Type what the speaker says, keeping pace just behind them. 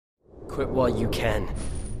Quit while you can.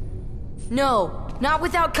 No, not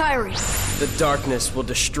without Kairi. The darkness will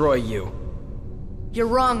destroy you. You're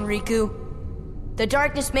wrong, Riku. The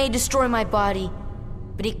darkness may destroy my body,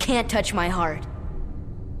 but it can't touch my heart.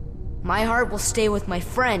 My heart will stay with my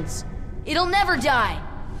friends. It'll never die.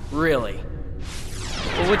 Really?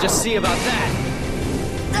 Well, we'll just see about that.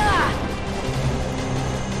 Ah!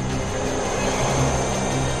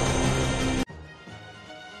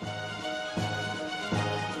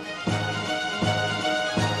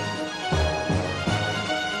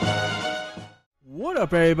 What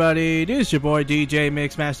up, everybody? This is your boy DJ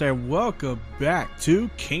Mixmaster, and welcome back to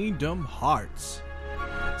Kingdom Hearts.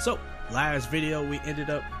 So, last video we ended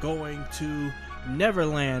up going to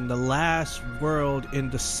Neverland, the last world in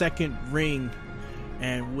the second ring,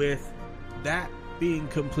 and with that being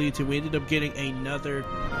completed, we ended up getting another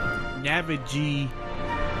Navigi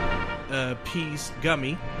piece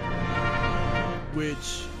gummy,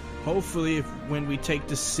 which hopefully when we take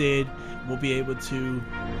the Sid, we'll be able to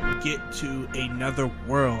get to another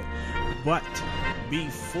world. But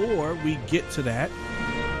before we get to that,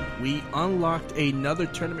 we unlocked another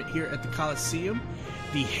tournament here at the Coliseum,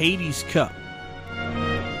 the Hades Cup.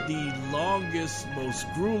 The longest, most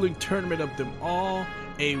grueling tournament of them all.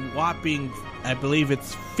 A whopping, I believe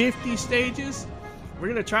it's 50 stages. We're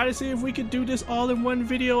going to try to see if we can do this all in one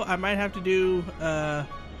video. I might have to do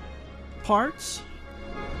parts.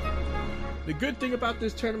 The good thing about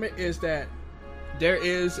this tournament is that there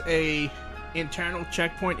is a internal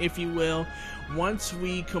checkpoint, if you will. Once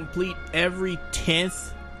we complete every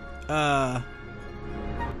 10th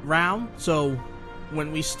round, so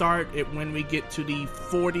when we start it, when we get to the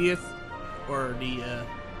 40th or the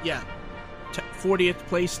 40th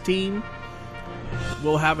place team,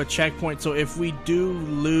 we'll have a checkpoint. So if we do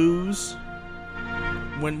lose,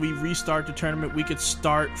 when we restart the tournament, we could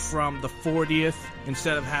start from the 40th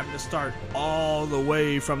instead of having to start all the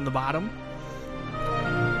way from the bottom.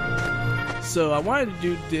 So I wanted to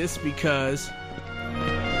do this because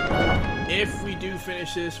if we do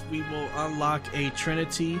finish this, we will unlock a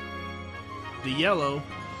Trinity, the yellow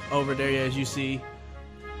over there as you see,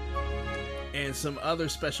 and some other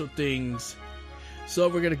special things. So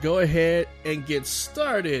we're going to go ahead and get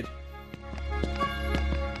started.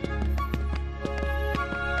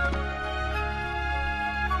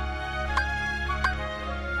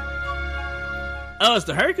 Oh, it's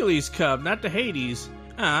the Hercules Cup, not the Hades.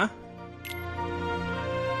 I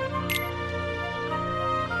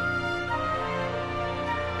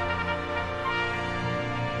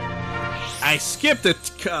skipped the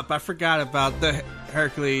cup. I forgot about the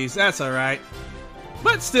Hercules. That's alright.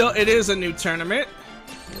 But still, it is a new tournament.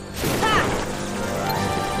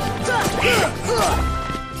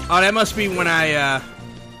 Oh, that must be when I,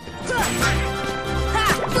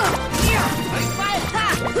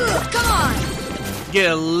 Come on!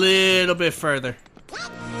 get a little bit further.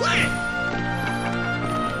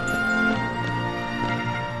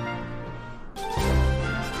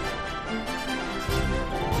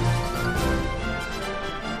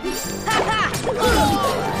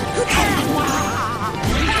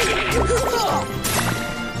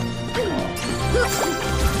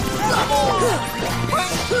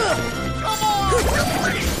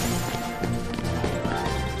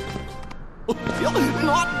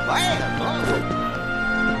 Not bad,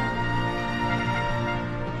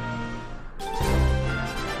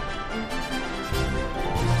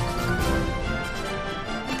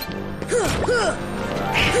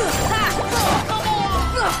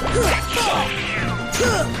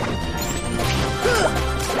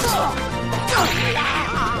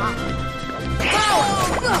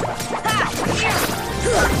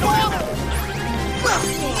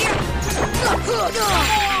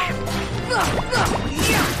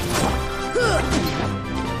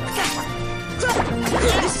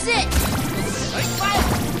 Sit!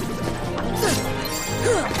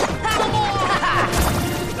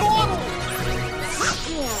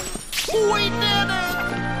 We did it!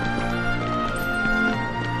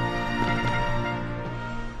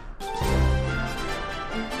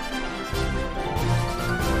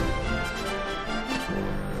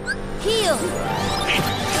 Heal!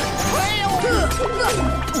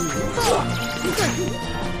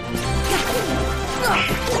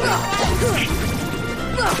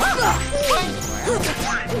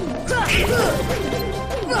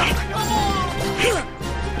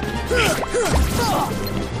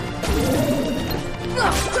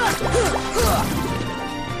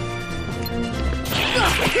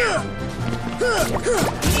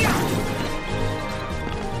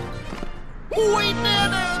 We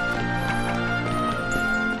did it!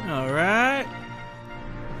 Alright.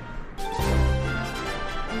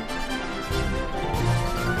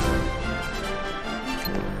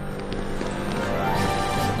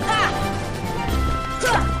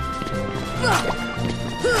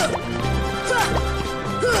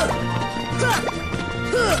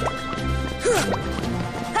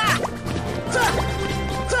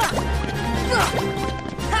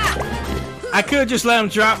 I could just let him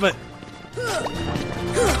drop, but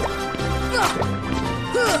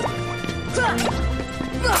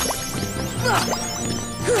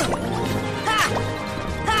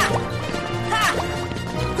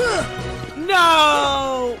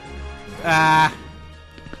no! Ah.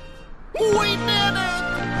 We did it!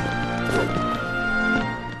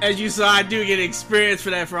 As you saw, I do get experience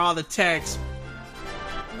for that for all the text.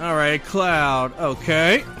 Alright, Cloud.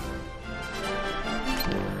 Okay.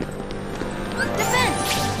 Defense!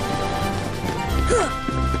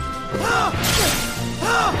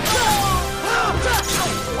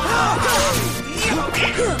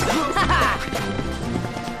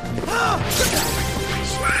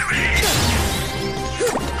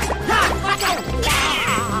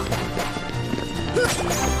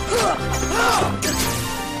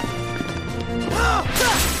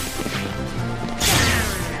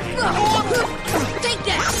 Take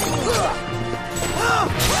that!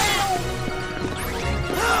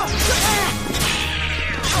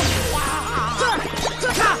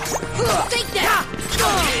 Take that!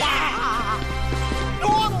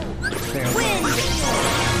 Win!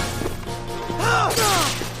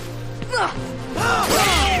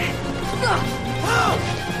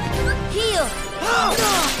 Heal!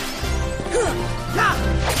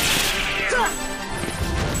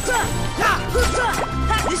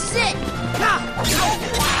 This is it! Come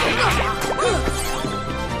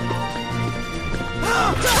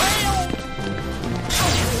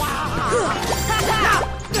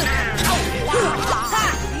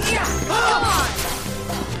on!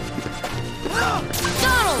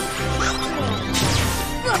 Donald!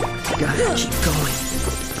 Gotta keep going.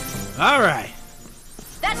 Alright.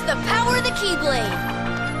 That's the power of the Keyblade!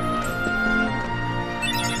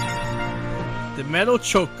 The metal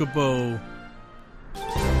chocobo.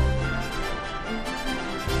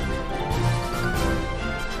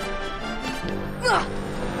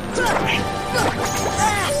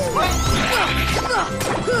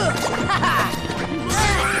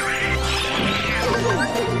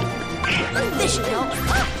 This should help.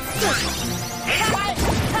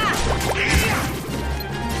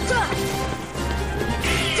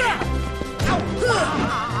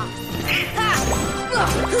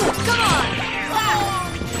 Come on!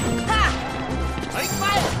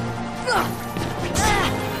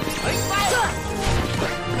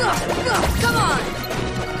 Come on!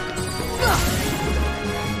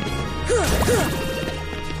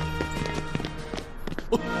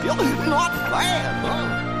 Not bad, huh?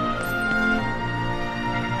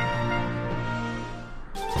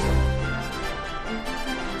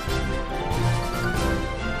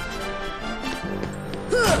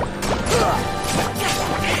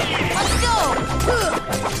 Let's go!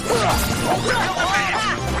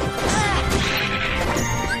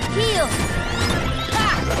 Heal!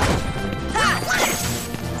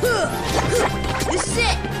 This is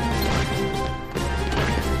it!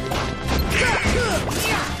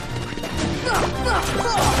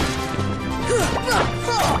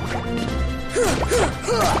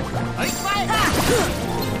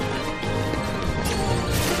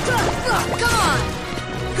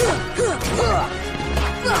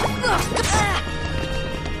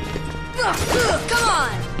 Come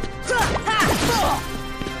on! Come on!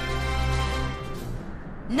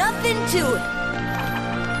 Nothing to it.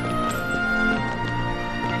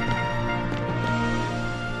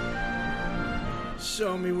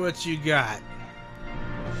 Show me what you got.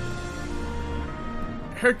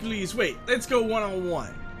 Hercules, wait, let's go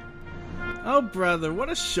one-on-one. Oh, brother, what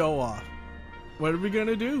a show-off. What are we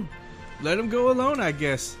gonna do? Let him go alone, I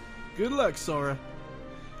guess. Good luck, Sora.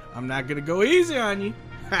 I'm not gonna go easy on you.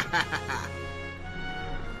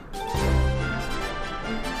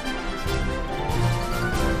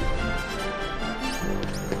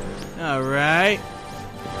 Alright.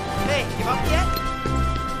 Hey, give up yet?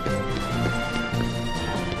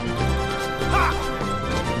 Ha!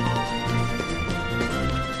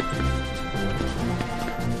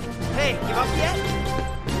 Hey, give up yet?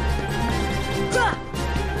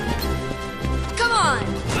 Come on!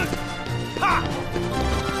 Ha!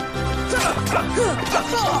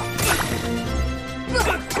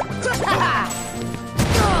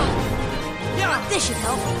 Yeah. This should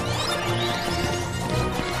help.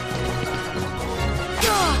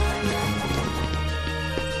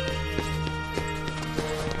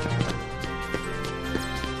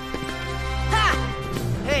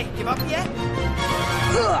 Hey, give up yet?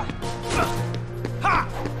 Ha!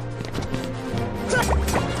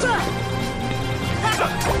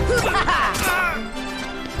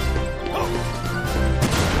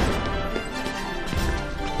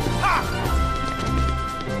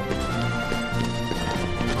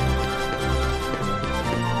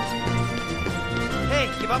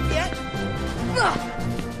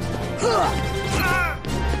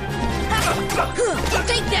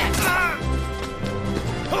 Take that!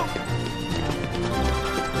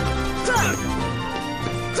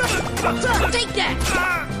 Take that!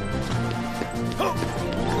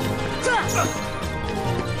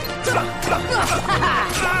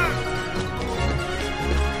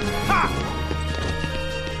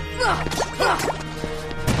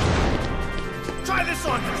 Try this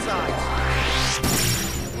on for size.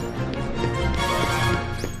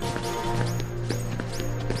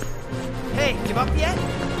 Hey, give up yet?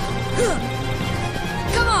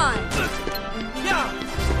 Come on! Yeah.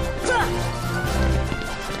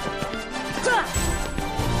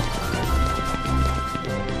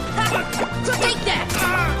 Take that!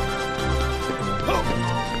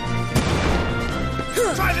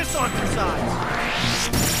 Try this on for size.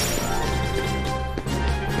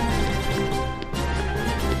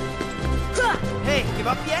 Hey, give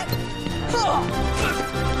up yet?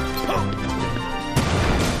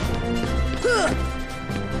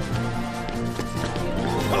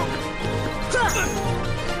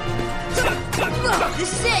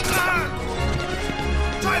 This is it!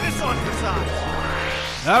 Try this on for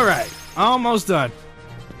size. All right, almost done.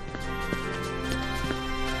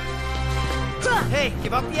 Hey,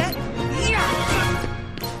 give up yet?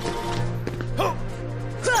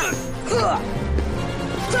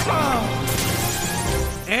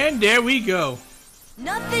 And there we go.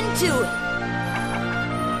 Nothing to it.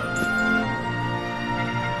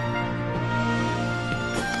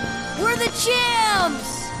 We're the champs!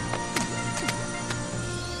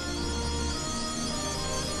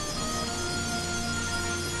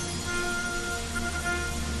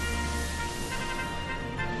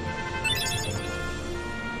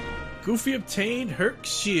 Goofy obtained Herc's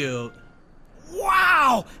shield.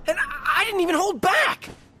 Wow! And I didn't even hold back!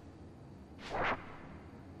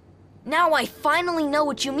 Now I finally know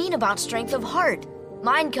what you mean about strength of heart.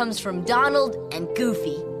 Mine comes from Donald and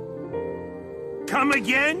Goofy. Come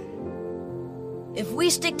again? If we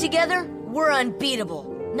stick together, we're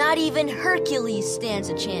unbeatable. Not even Hercules stands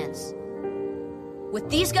a chance. With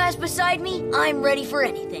these guys beside me, I'm ready for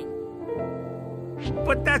anything.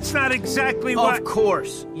 But that's not exactly what... Of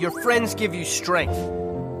course. Your friends give you strength.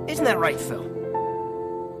 Isn't that right, Phil?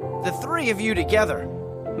 The three of you together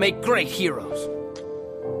make great heroes.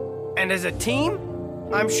 And as a team,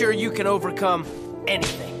 I'm sure you can overcome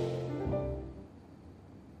anything.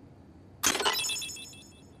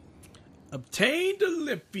 Obtained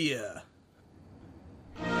Olympia.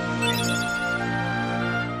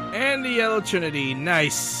 And the Yellow Trinity.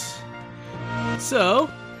 Nice.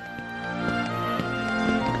 So...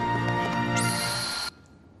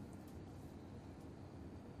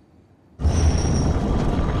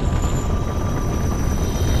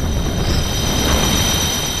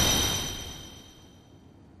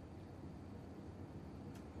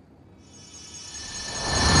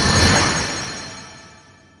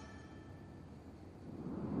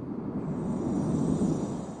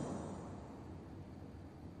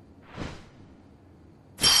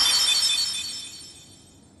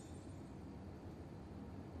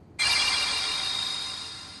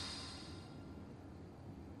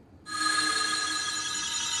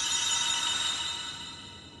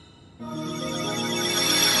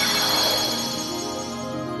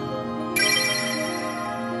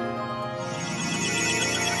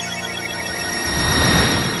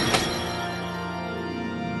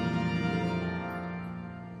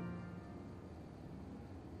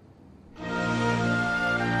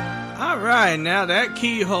 Alright, now that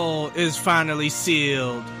keyhole is finally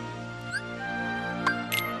sealed.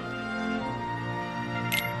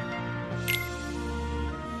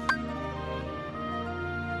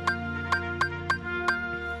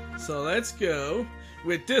 So let's go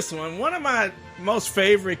with this one. One of my most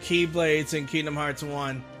favorite keyblades in Kingdom Hearts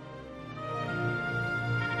 1.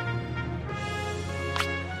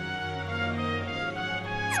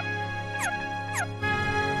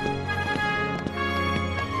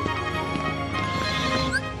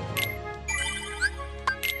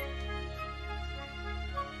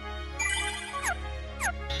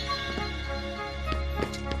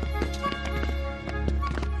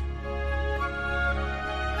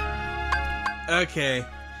 Okay,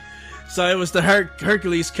 so it was the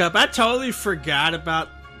Hercules Cup. I totally forgot about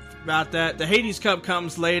that. The Hades Cup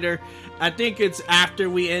comes later. I think it's after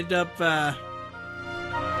we end up at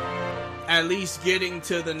least getting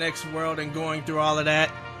to the next world and going through all of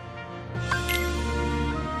that.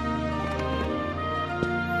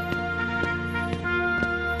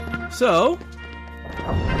 So...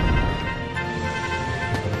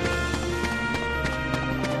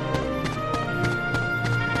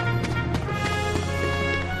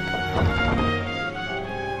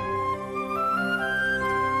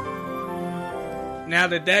 now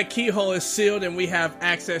that that keyhole is sealed and we have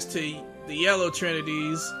access to the yellow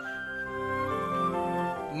trinities,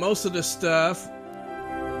 most of the stuff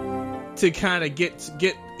to kind of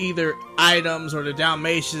get either items or the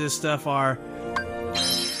Dalmatians and stuff are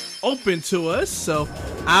open to us, so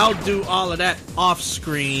I'll do all of that off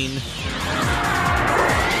screen.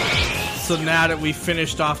 So now that we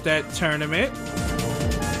finished off that tournament,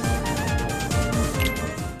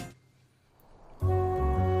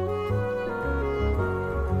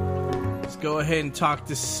 let's go ahead and talk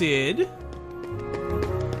to Sid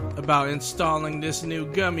about installing this new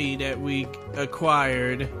gummy that we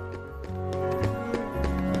acquired.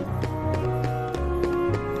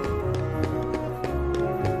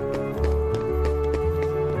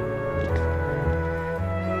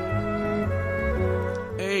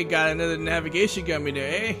 Got another navigation gummy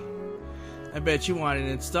there, eh? I bet you want it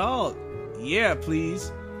installed. Yeah,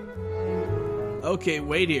 please. Okay,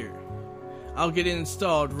 wait here. I'll get it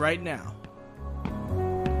installed right now.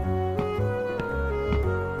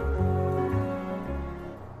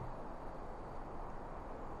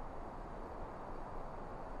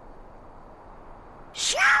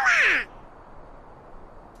 Sora!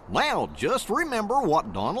 Now, just remember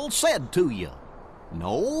what Donald said to you.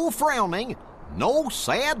 No frowning. No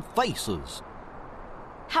sad faces.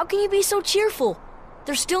 How can you be so cheerful?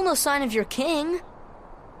 There's still no sign of your king.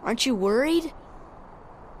 Aren't you worried?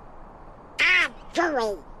 I'm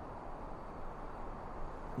worried.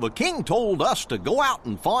 The king told us to go out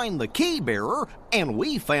and find the key bearer, and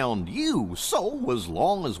we found you, so as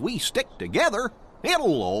long as we stick together,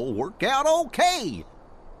 it'll all work out okay.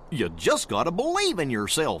 You just gotta believe in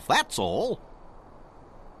yourself, that's all.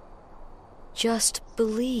 Just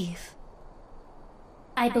believe.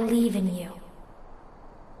 I believe in you.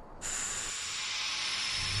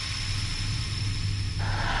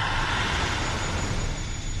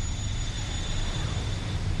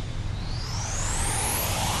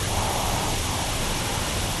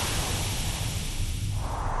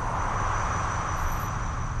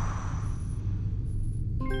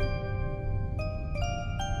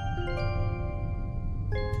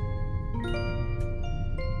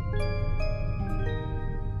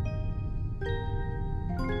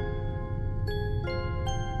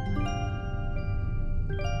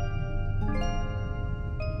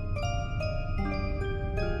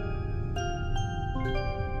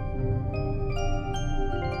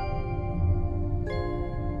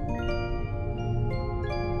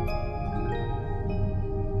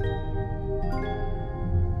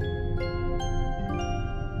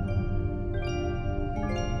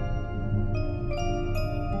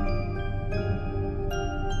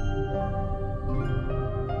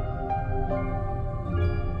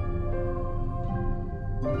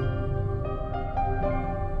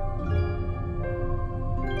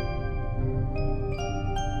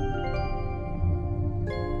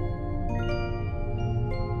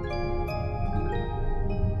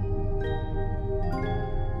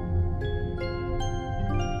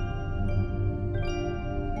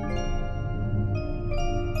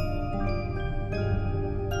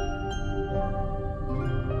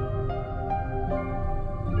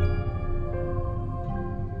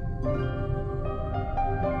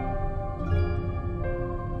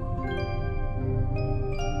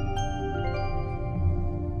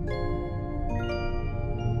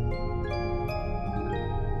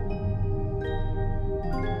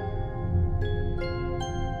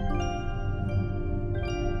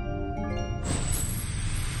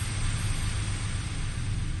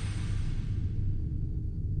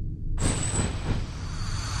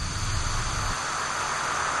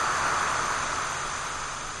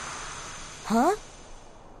 Huh?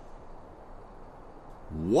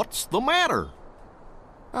 What's the matter?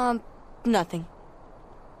 Nothing.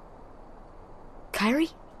 Kyrie?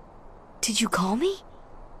 Did you call me?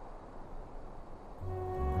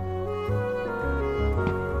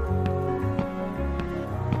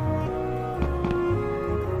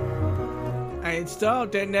 I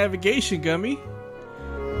installed that navigation gummy,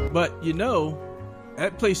 but you know,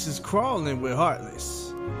 that place is crawling with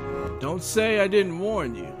Heartless. Don't say I didn't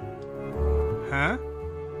warn you. Huh?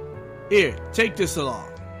 Here, take this along.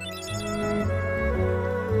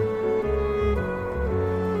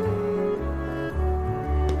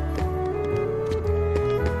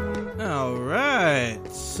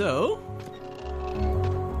 Alright, so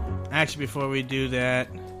actually before we do that,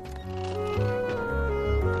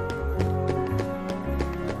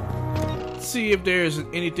 let's see if there's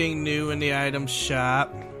anything new in the item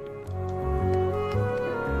shop.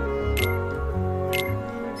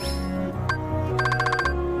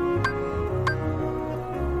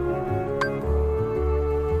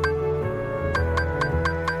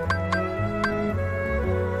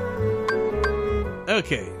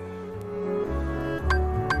 Okay.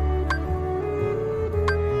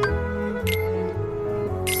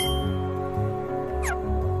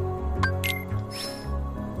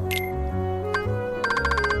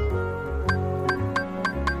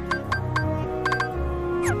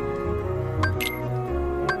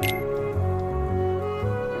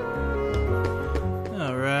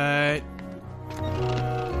 All right.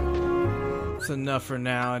 That's enough for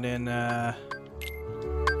now, and then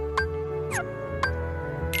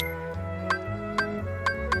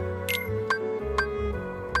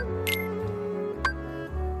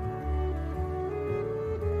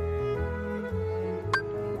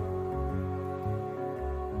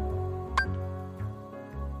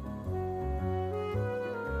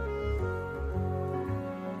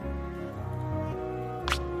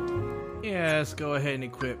yeah, let's go ahead and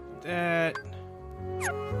equip that.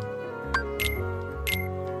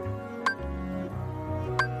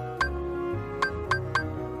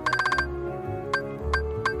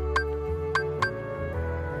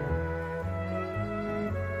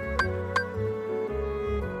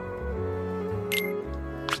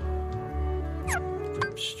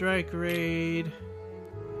 Strike raid.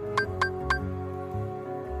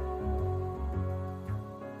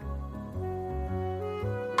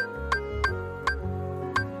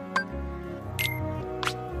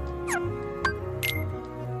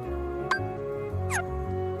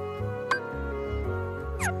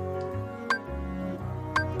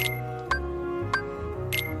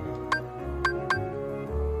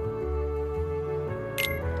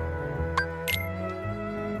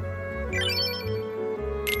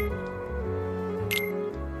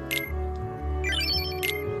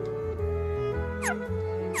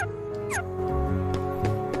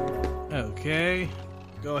 Okay,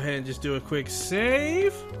 go ahead and just do a quick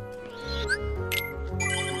save.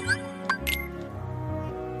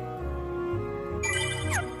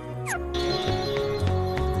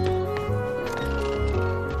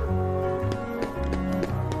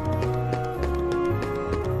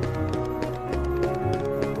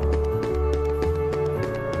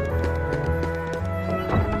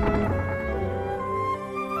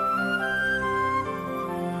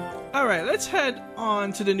 Alright, let's head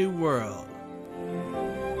on to the new world.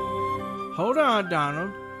 Hold on,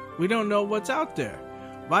 Donald. We don't know what's out there.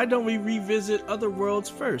 Why don't we revisit other worlds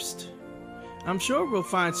first? I'm sure we'll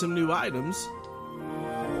find some new items.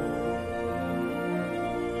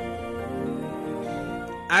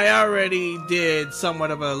 I already did somewhat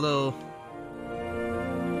of a little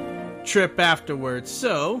trip afterwards,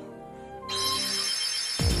 so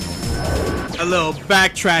a little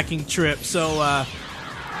backtracking trip. So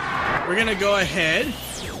we're gonna go ahead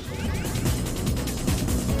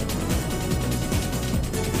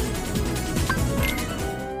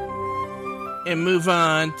and move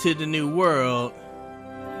on to the new world.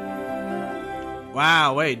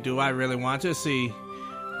 Wow, wait, do I really want to see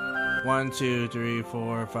 1, 2, 3,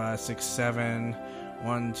 4, 5, 6, 7,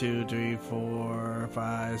 1, 2, 3, 4,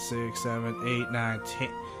 5, 6, 7, 8, 9, 10.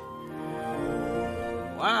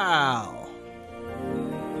 Wow.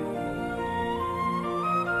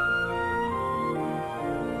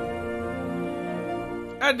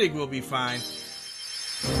 I think we'll be fine.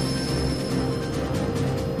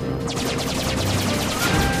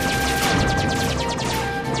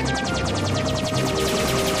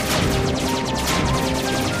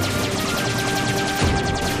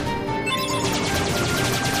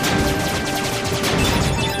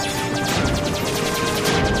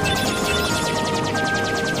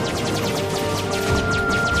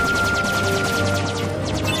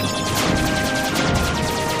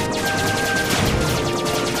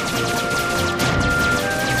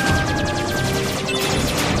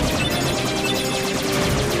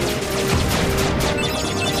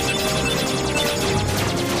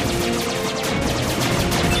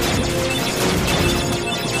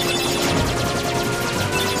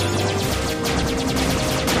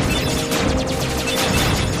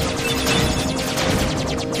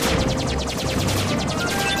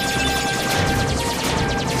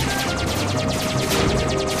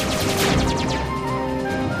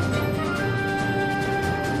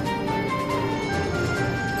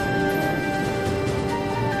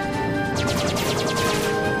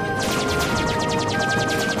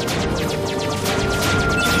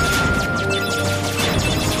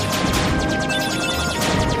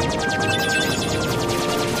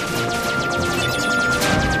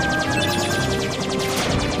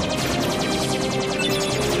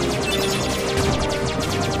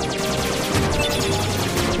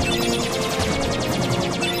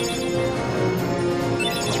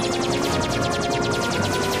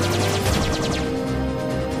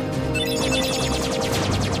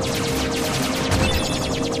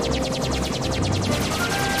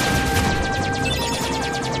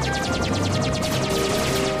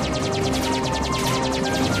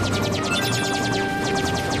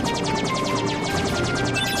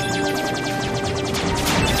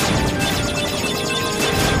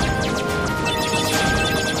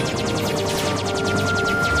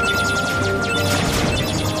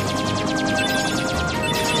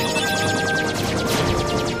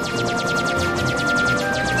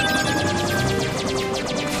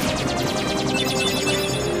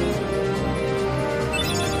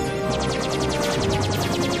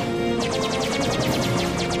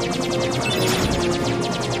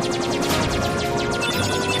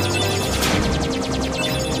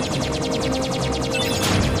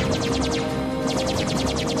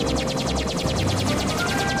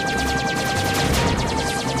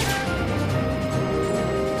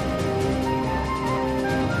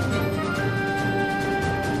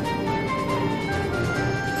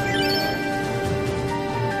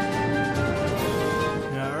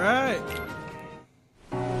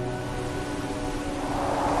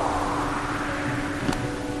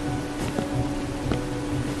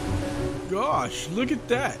 gosh, look at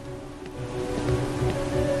that.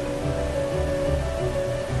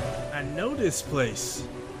 I know this place.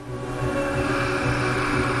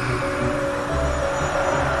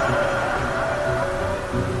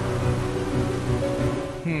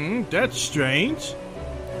 That's strange.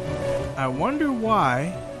 I wonder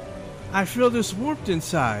why I feel this warmth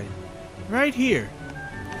inside. Right here.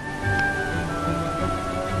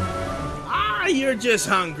 Ah, you're just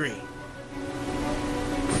hungry.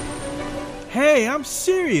 Hey, I'm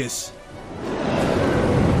serious.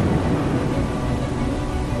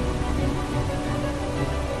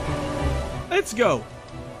 Let's go.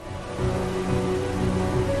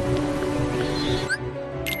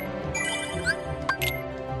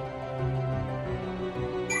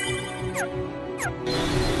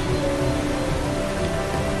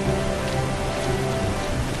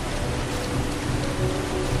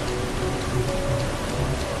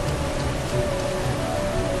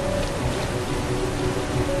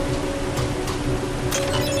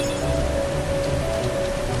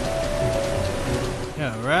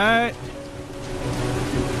 All right.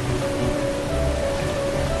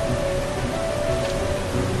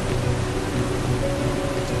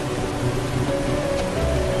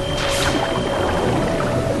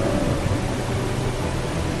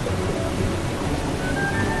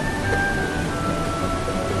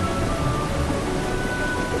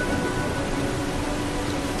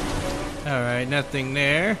 All right, nothing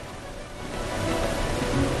there.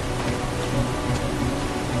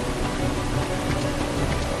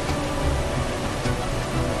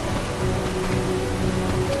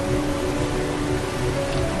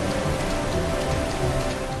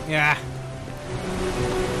 Yeah.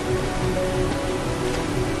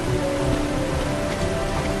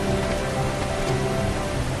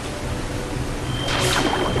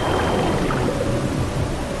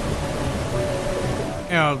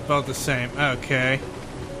 Yeah, about the same. Okay.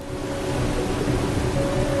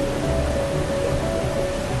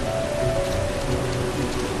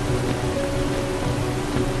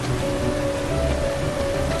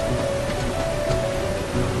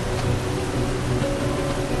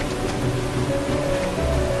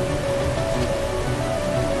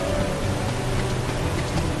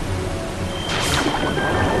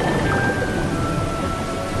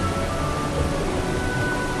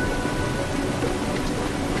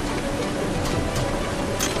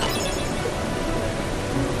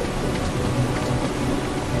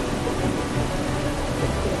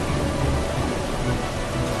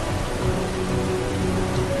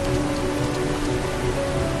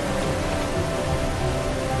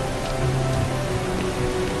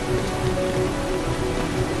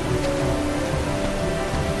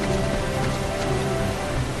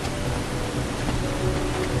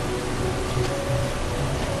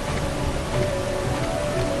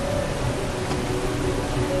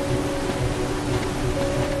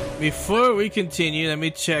 Before we continue, let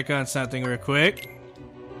me check on something real quick.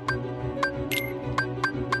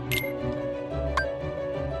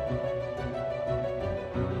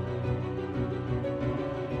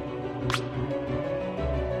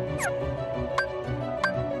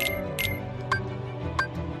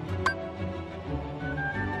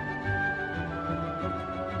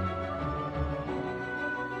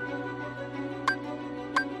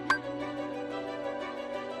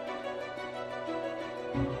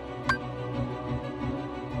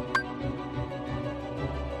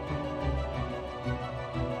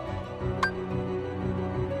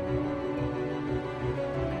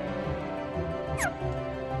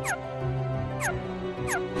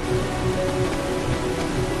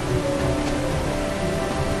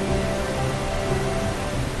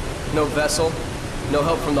 No vessel, no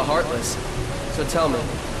help from the Heartless. So tell me,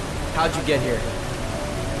 how'd you get here?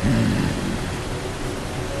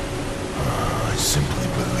 I simply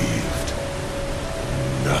believed.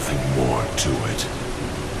 Nothing more to it.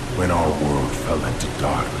 When our world fell into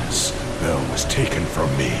darkness, Belle was taken from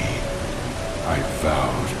me. I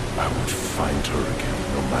vowed I would find her again,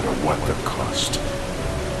 no matter what the cost.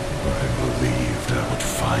 I believed I would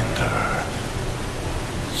find her.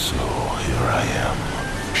 So here I am.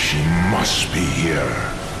 She must be here.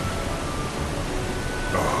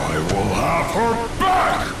 I will have her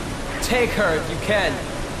back! Take her if you can.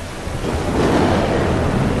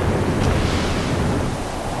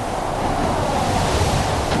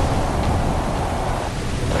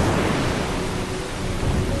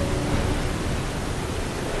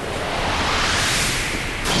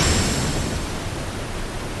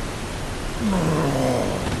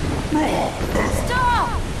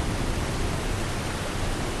 Stop!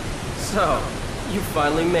 So, you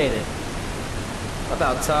finally made it.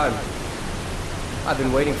 About time. I've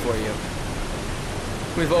been waiting for you.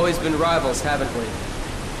 We've always been rivals, haven't we?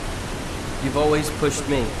 You've always pushed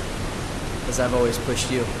me, as I've always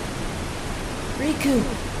pushed you. Riku!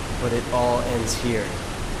 But it all ends here.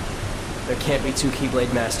 There can't be two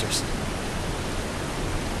Keyblade Masters.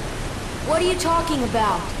 What are you talking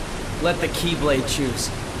about? Let the Keyblade choose.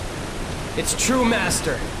 Its true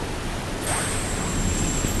master.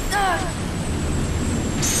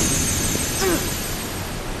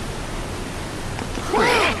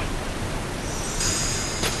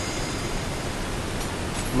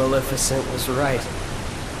 Maleficent was right.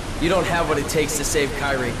 You don't have what it takes to save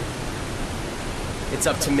Kairi. It's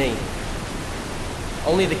up to me.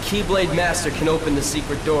 Only the Keyblade Master can open the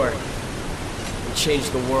secret door and change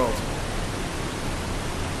the world.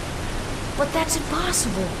 But that's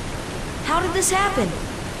impossible. How did this happen?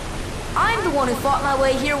 I'm the one who fought my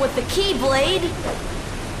way here with the Keyblade.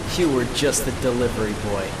 You were just the delivery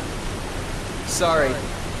boy. Sorry,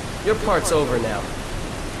 your part's over now.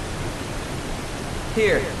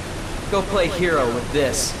 Here, go play hero with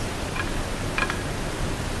this.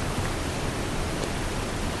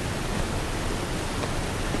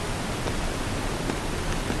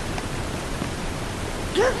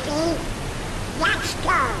 Goofy, let's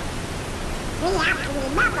go. We have to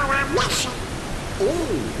remember our mission.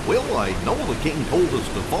 Oh, well, I know the king told us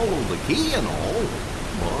to follow the key and all,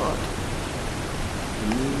 but...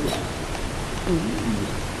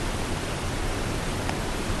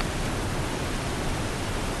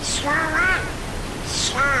 Sora,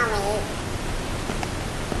 sorry.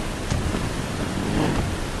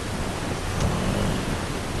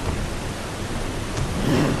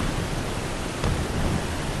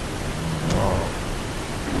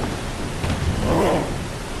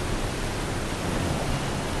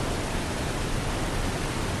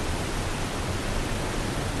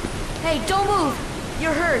 Hey, don't move!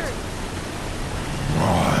 You're hurt.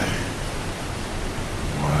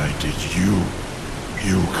 Why did you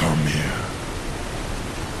come here?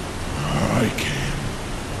 I came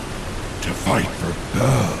to fight for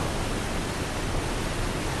Belle.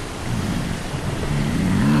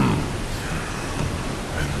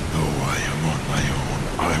 And though I am on my own,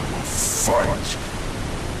 I will fight.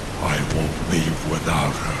 I won't leave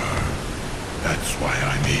without her. That's why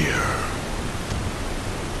I'm here.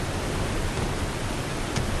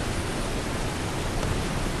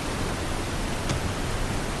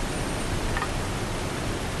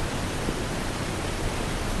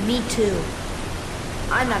 Me too.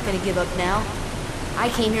 I'm not gonna give up now. I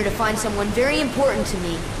came here to find someone very important to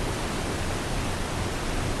me.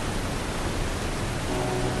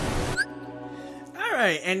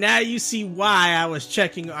 Alright, and now you see why I was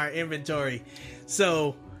checking our inventory.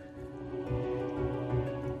 So,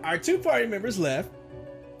 our two party members left.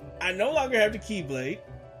 I no longer have the Keyblade.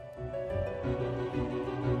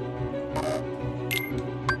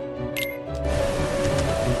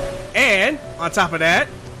 And, on top of that,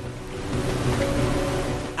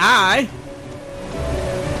 I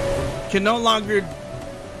can no longer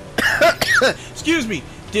excuse me,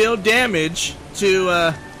 deal damage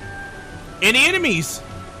to any enemies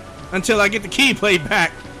until I get the Keyblade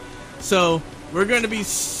back. So we're going to be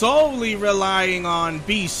solely relying on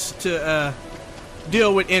beasts to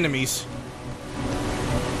deal with enemies.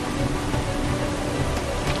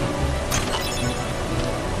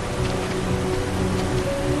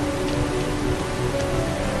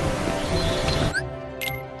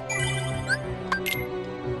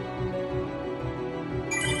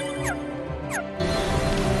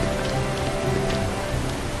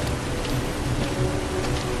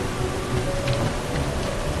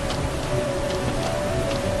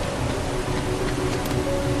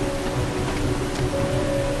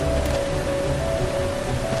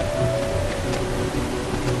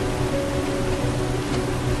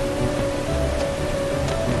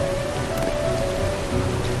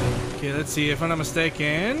 Okay, let's see if I'm not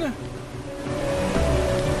mistaken.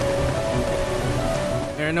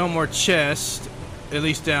 There are no more chests, at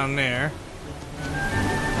least down there.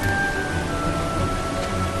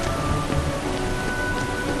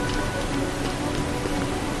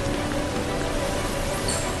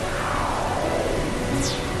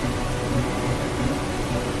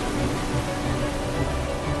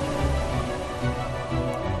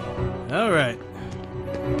 All right.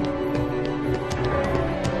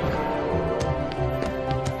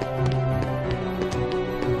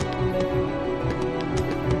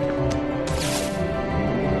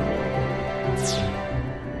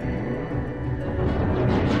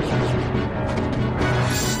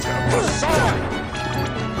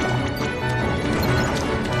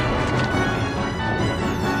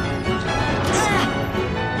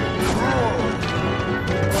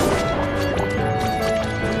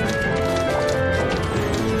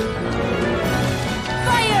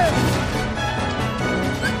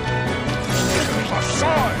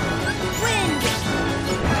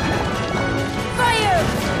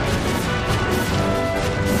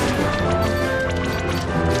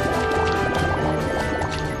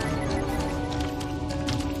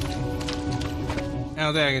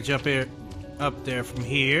 don't think I can jump up there from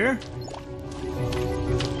here.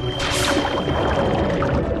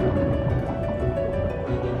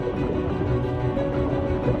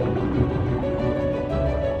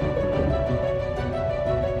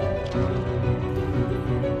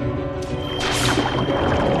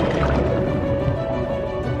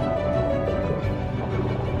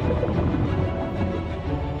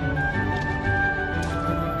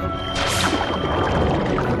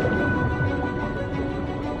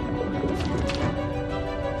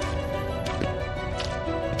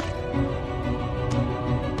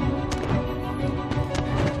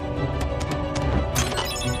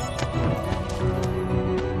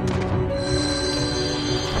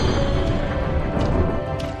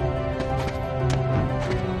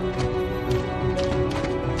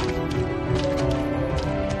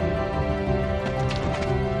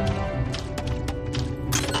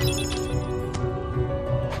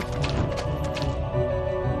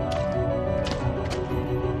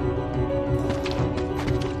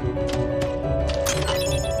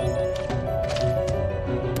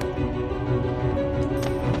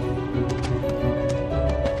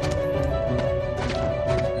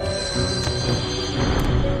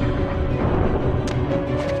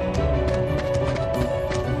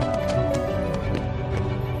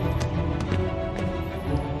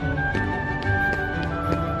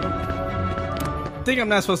 I think I'm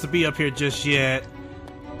not supposed to be up here just yet.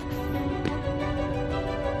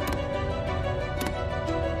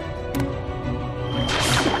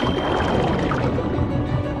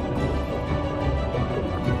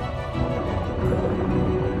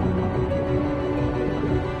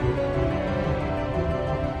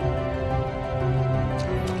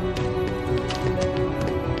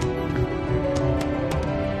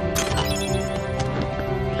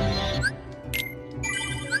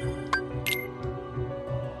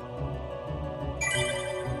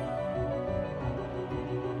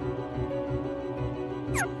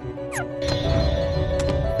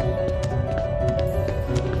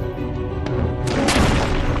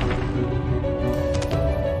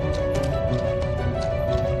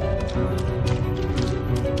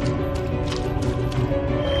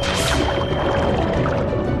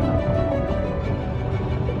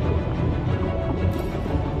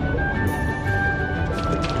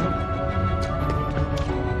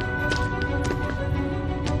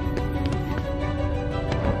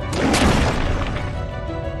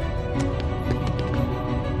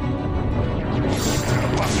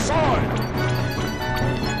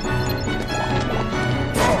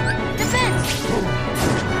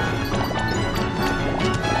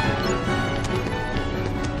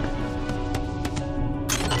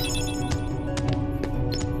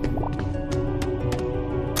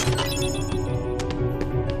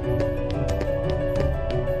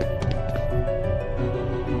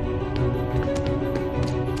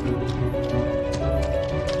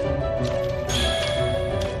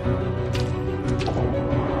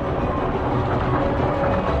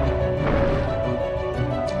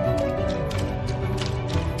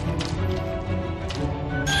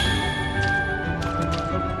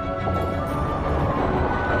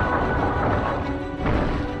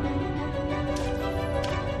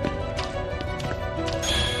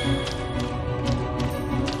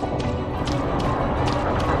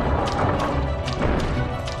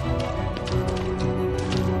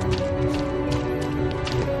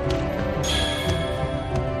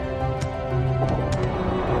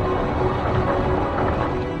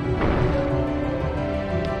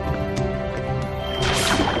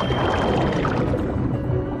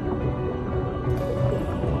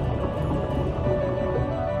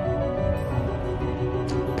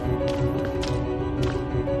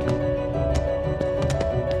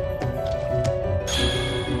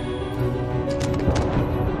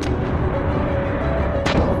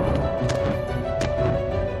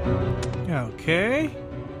 Okay.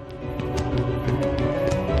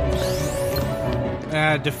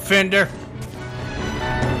 Defender.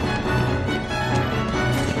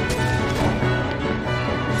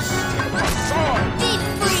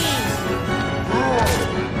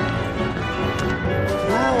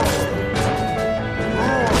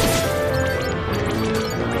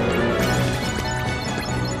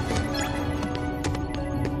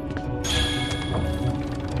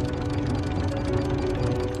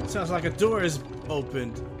 Sounds like a door is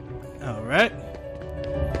opened. All right.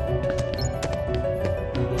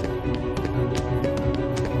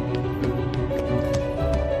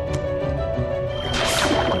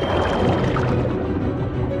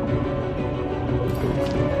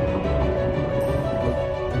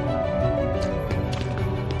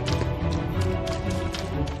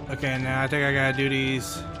 Okay, And I think I gotta do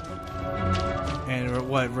these in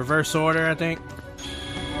reverse order, I think.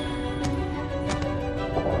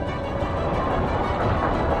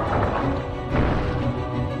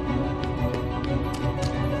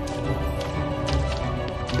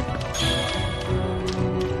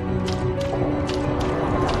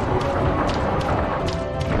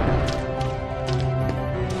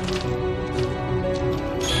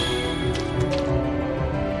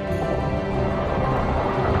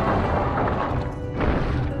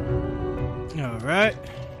 Alright.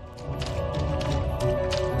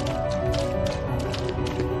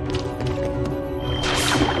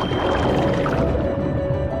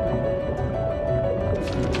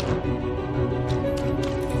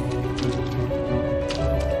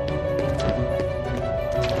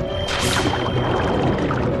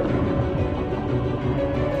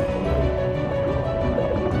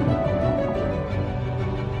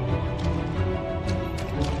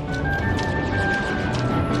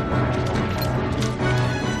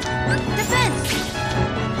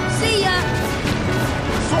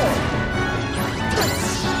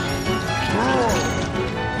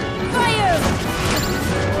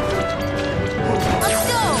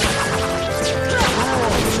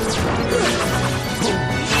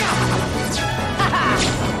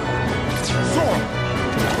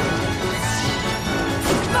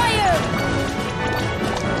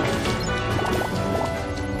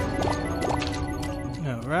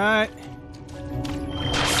 Alright.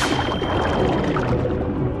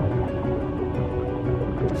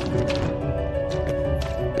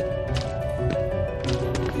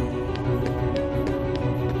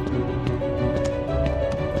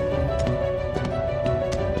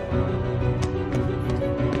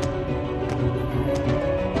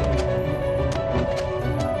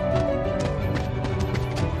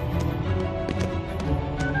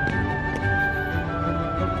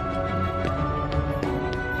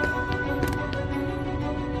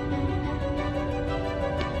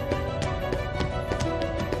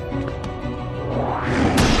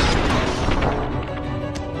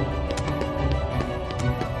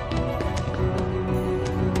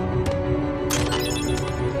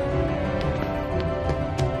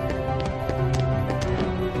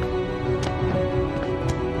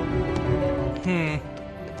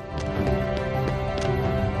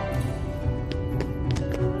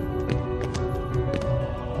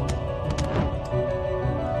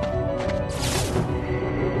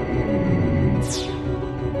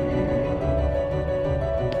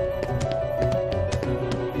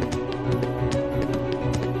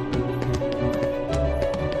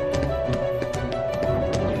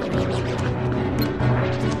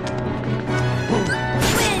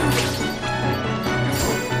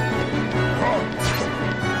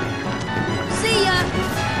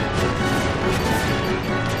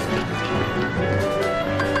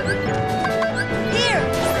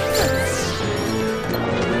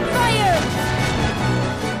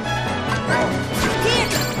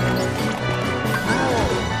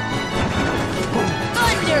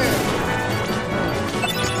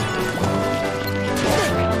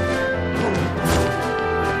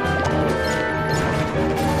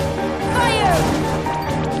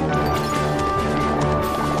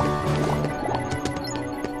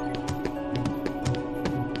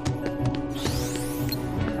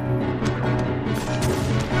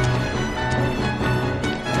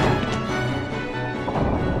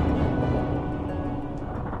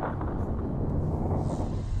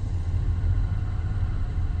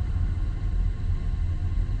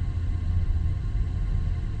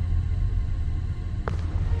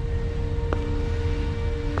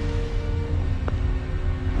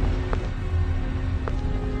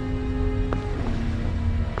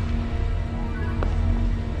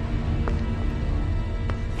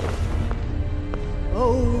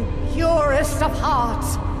 Oh, purest of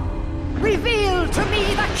hearts, reveal to me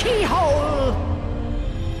the keyhole!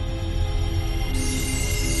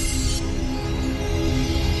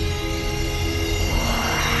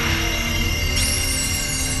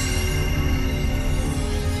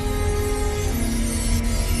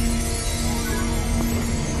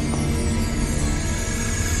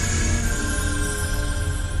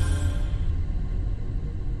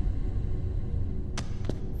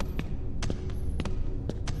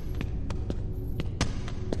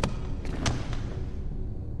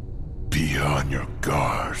 Be on your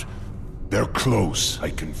guard. They're close, I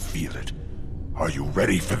can feel it. Are you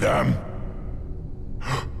ready for them?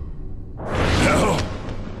 Hell!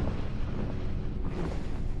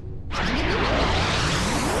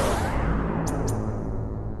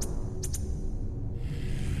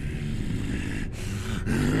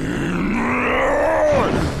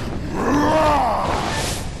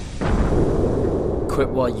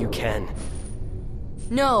 quit while you can.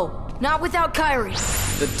 No, not without Kairi.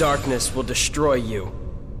 The darkness will destroy you.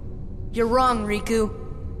 You're wrong, Riku.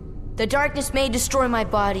 The darkness may destroy my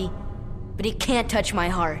body, but it can't touch my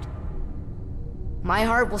heart. My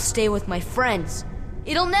heart will stay with my friends.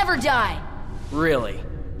 It'll never die. Really?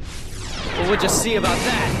 Well, we'll just see about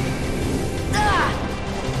that. Ah!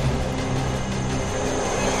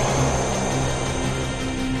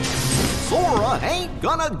 Sora ain't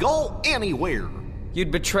gonna go anywhere. You'd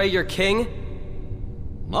betray your king?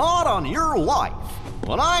 Not on your life.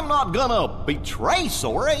 But I'm not gonna betray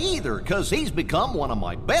Sora either, 'cause he's become one of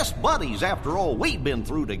my best buddies after all we've been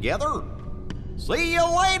through together. See you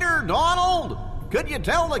later, Donald. Could you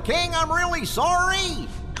tell the king I'm really sorry?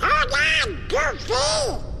 Hold on, Goofy!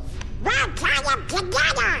 We'll tie them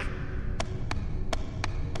together!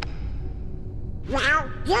 Well,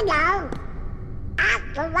 you know,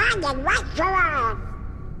 after one and once for all.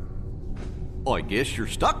 I guess you're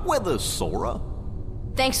stuck with us, Sora.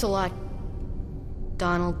 Thanks a lot,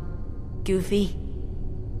 Donald, Goofy.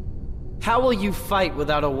 How will you fight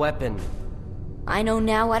without a weapon? I know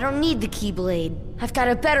now I don't need the Keyblade. I've got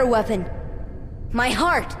a better weapon. My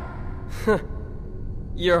heart!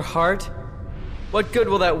 Your heart? What good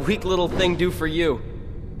will that weak little thing do for you?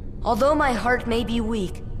 Although my heart may be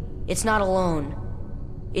weak, it's not alone.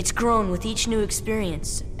 It's grown with each new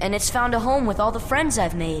experience, and it's found a home with all the friends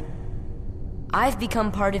I've made. I've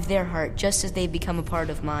become part of their heart just as they've become a part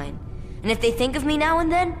of mine. And if they think of me now and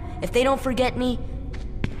then, if they don't forget me,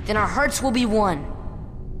 then our hearts will be one.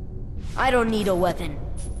 I don't need a weapon.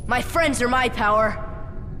 My friends are my power.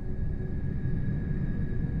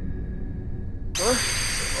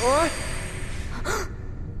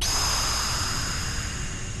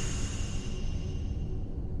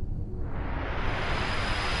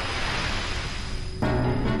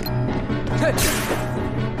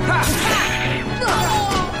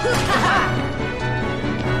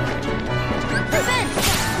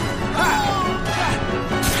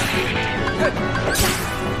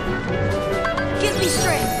 Give me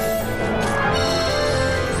strength.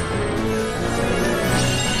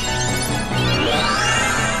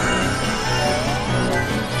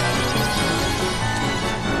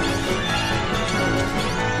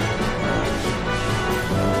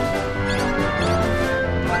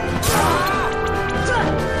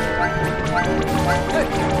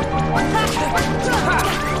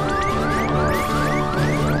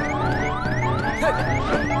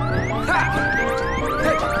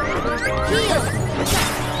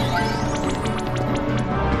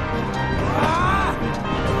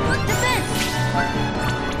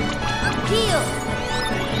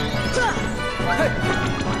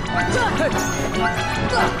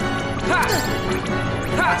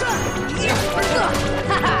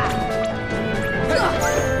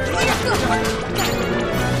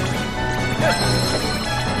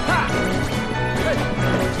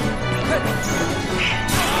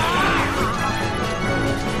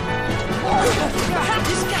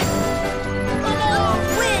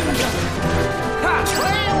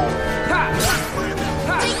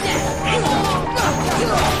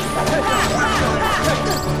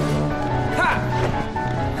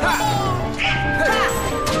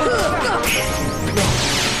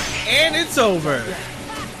 And it's over.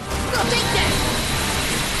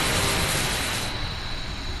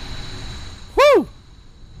 Woo!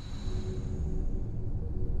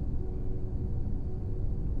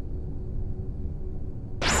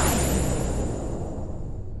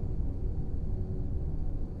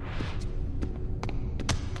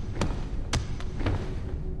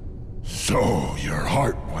 So, your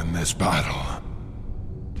heart won this battle.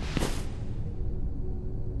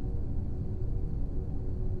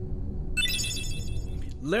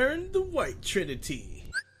 Learn the White Trinity.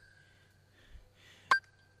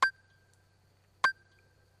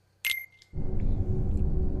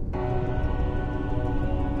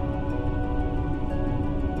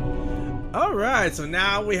 Alright, so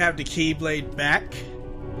now we have the Keyblade back.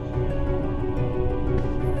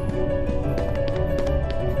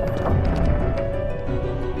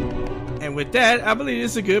 And with that, I believe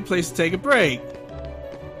it's a good place to take a break.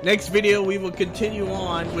 Next video, we will continue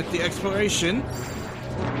on with the exploration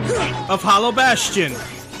of Hollow Bastion.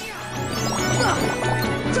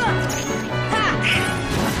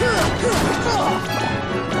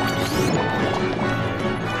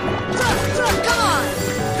 Come on!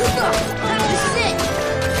 This is it!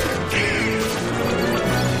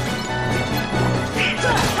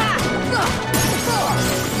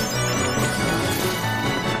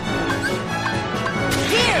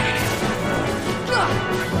 Here!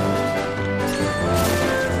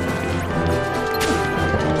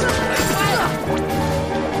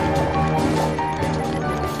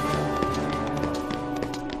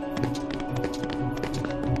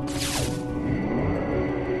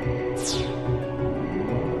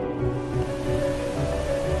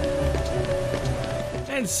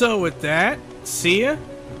 And so with that, see ya.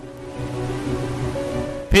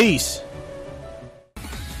 Peace.